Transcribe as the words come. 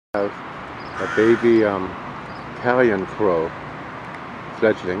Have a baby carrion crow,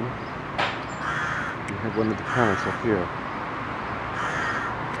 fledgling. We have one of the parents up here.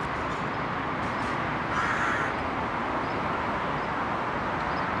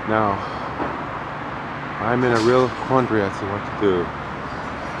 Now, I'm in a real quandary as to what to do.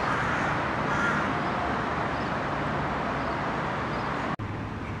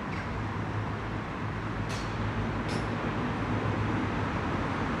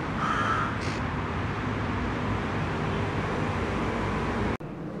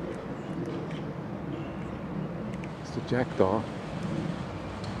 It's the jackdaw.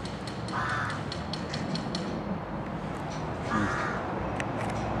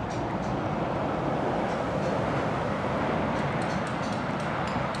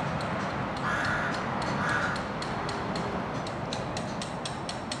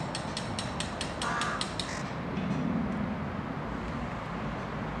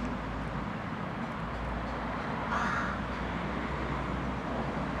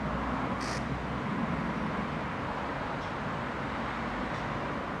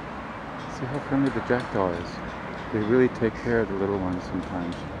 See how friendly the jackdaw is. They really take care of the little ones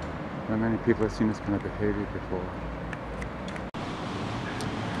sometimes. Not many people have seen this kind of behavior before.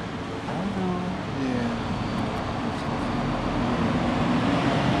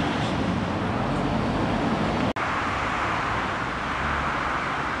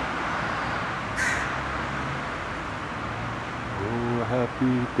 Oh,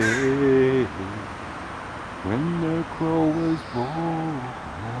 happy day when the crow was born.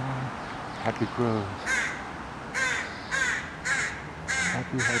 Happy crows.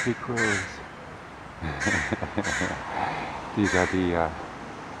 Happy, happy crows. These are the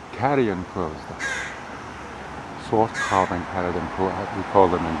carrion crows. The soft carving carrion crow, we call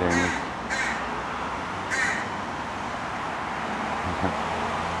them in Danish.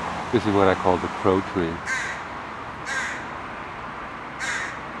 This is what I call the crow tree.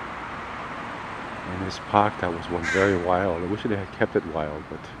 In this park, that was one very wild. I wish they had kept it wild,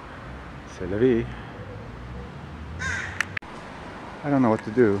 but c'est la vie. I don't know what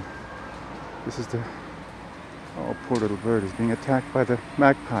to do. This is the... Oh, poor little bird is being attacked by the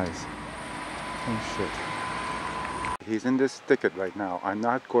magpies. Oh shit. He's in this thicket right now. I'm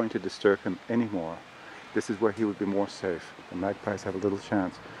not going to disturb him anymore. This is where he would be more safe. The magpies have a little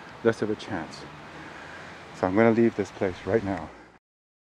chance, less of a chance. So I'm going to leave this place right now.